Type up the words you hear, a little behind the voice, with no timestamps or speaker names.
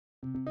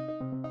Okay,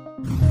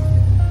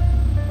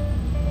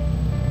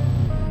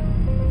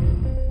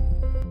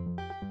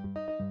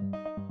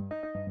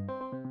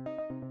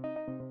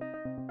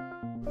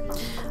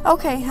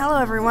 hello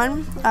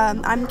everyone.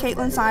 I'm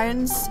Kaitlyn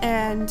Siens,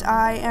 and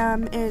I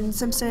am in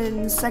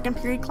Simpson's second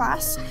period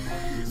class.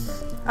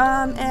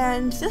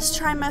 And this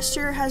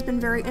trimester has been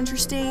very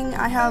interesting.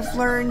 I have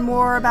learned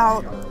more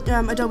about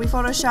Adobe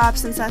Photoshop,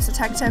 since that's a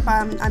tech tip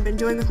I've been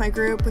doing with my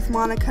group, with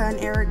Monica and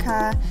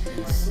Erica.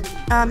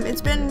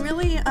 It's been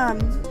really a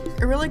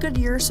really good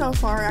year so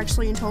far,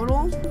 actually, in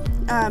total.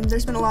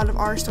 There's been a lot of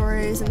R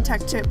stories and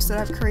tech tips that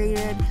I've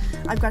created.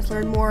 I've got to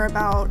learn more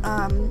about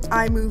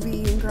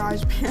iMovie and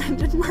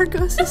GarageBand, and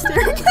Marcos is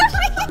staring at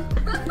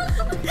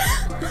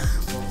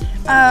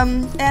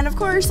me. And of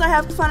course, I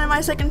have fun in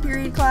my second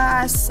period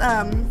class.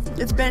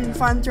 It's been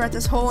fun throughout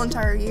this whole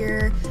entire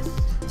year,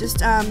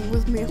 just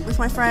with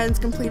my friends,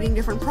 completing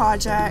different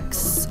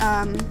projects,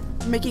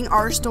 making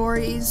R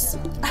stories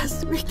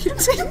as we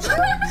continue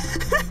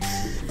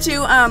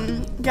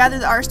to gather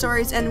the R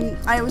stories. And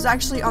I was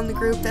actually on the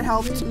group that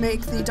helped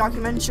make the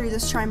documentary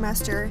this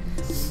trimester,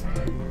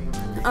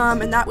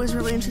 and that was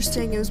really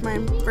interesting. It was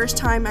my first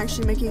time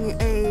actually making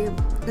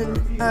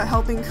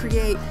helping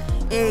create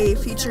a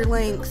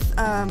feature-length,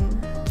 well,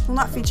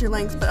 not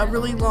feature-length, but a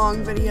really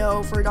long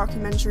video for a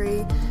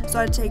documentary. So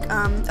I had to take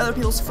other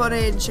people's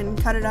footage and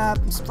cut it up,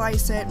 and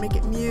splice it, make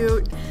it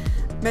mute,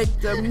 make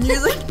the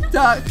music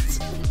duct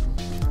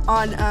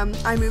on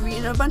iMovie,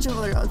 and a bunch of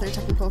other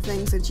technical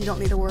things that you don't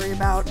need to worry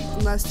about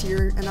unless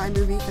you're an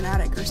iMovie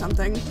fanatic or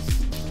something.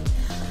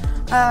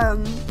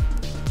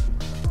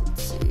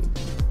 Let's see.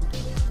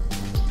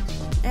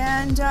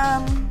 And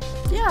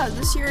yeah,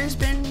 this year has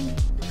been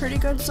pretty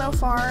good so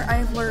far.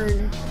 I've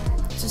learned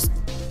just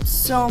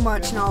so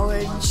much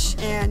knowledge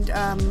and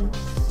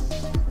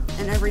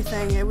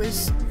everything.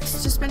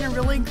 It's just been a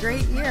really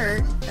great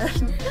year.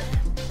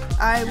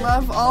 I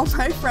love all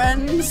my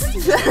friends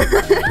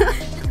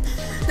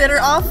that are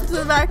off to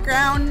the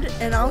background,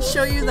 and I'll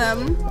show you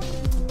them.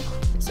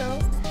 So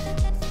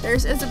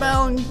there's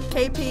Isabel and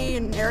KP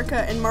and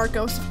Erica and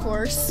Marcos, of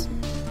course.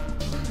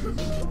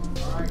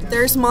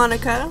 There's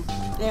Monica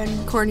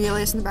and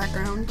Cornelius in the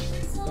background.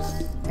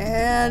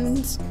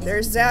 And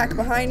there's Zach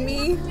behind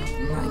me.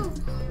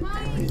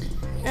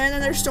 And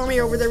then there's Stormy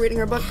over there reading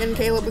her book, and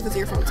Caleb with his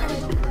earphones on.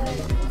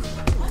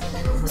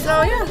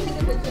 So yeah,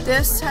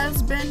 this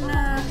has been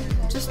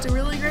just a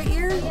really great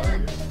year.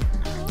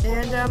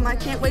 And I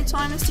can't wait till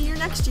I'm a senior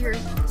next year.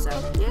 So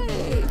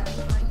yay!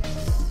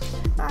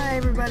 Bye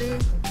everybody.